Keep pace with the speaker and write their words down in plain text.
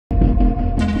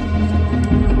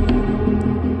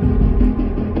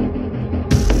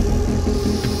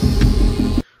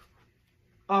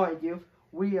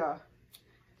we are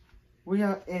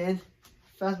in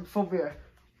Phasmophobla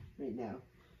right now.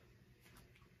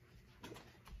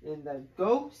 And the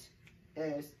ghost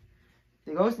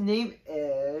name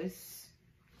is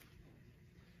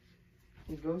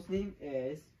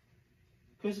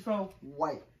Christopher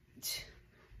White.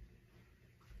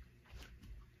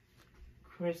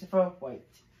 Christopher White.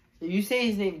 If you say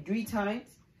his name 3 times,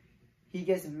 he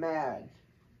gets mad.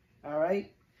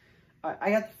 Alright?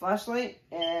 I got the flashlight,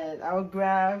 and I will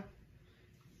grab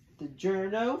the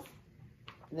journal,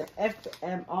 the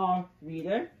FMR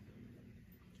reader.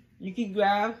 You can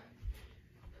grab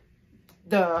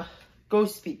the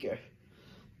ghost speaker.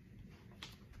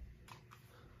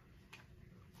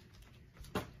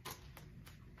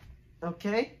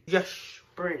 Okay? Yes,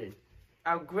 Brandon.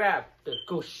 I'll grab the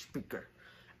ghost speaker.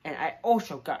 And I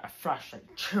also got a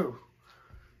flashlight too.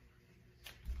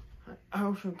 I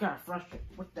also got a flashlight.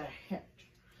 What the heck?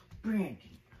 Brandon,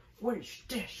 what is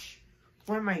this?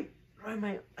 Why am I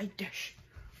like this?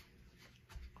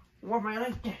 Why am I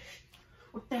like this?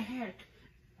 What the heck?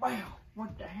 Wow,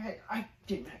 what the heck?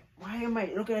 Why am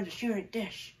I looking at the shoe like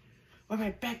this? Why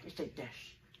my back is like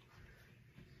this?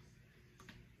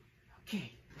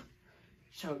 Okay,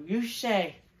 so you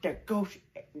say the ghost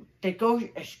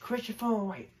is Christopher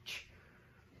White.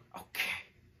 Okay,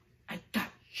 I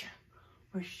gotcha.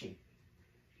 Let's see.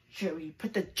 Should we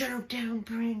put the journal down,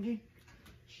 Brandon?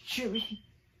 Should we?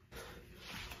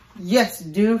 Yes,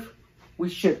 dude. We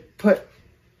should put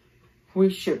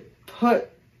the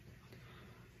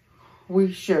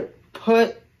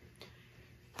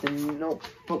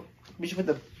notebook. We should put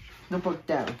the notebook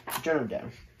down, the journal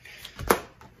down.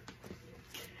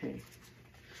 Okay.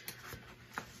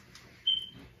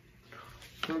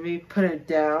 Let me put it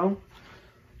down.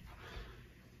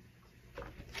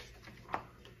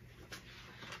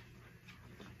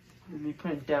 Let me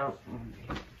put it down.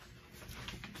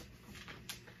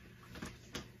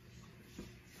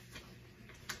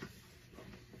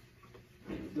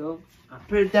 There you go. I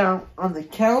put it down on the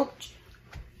couch,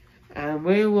 and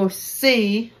we will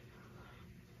see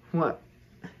what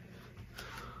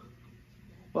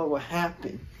will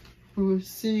happen. We will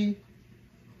see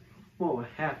what will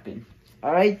happen.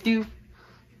 Alright, dude.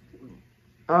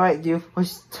 Alright, dude.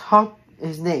 Let's talk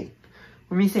his name.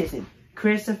 Let me say his name.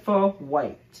 Christopher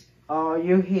White. Are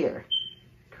you here?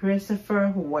 Christopher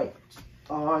White.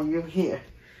 Are you here?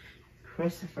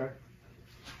 Christopher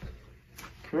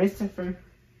White.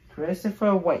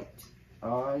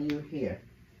 Are you here?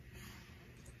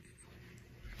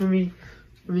 Let me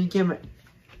get my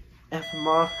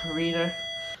FMR reader.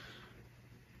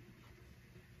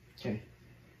 Okay.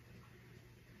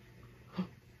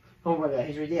 Oh my god,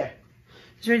 he's right there.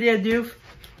 He's right there, dude.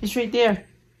 He's right there.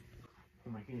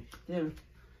 Oh my goodness, dude.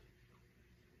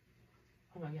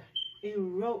 Oh my god. It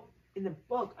wrote in the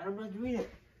book. I don't know how to read it.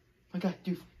 Oh my god,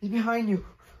 dude. It's behind you.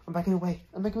 I'm backing away.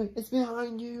 It's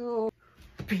behind you.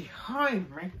 Behind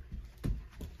me?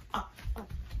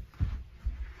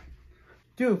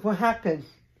 Dude, what happened?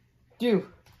 Dude,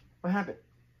 what happened?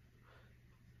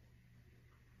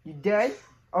 You dead?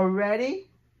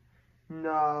 Already?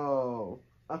 No.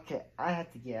 Okay, I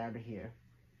have to get out of here.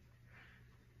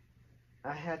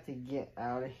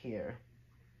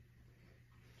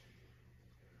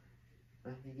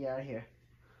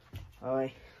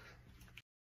 Alright.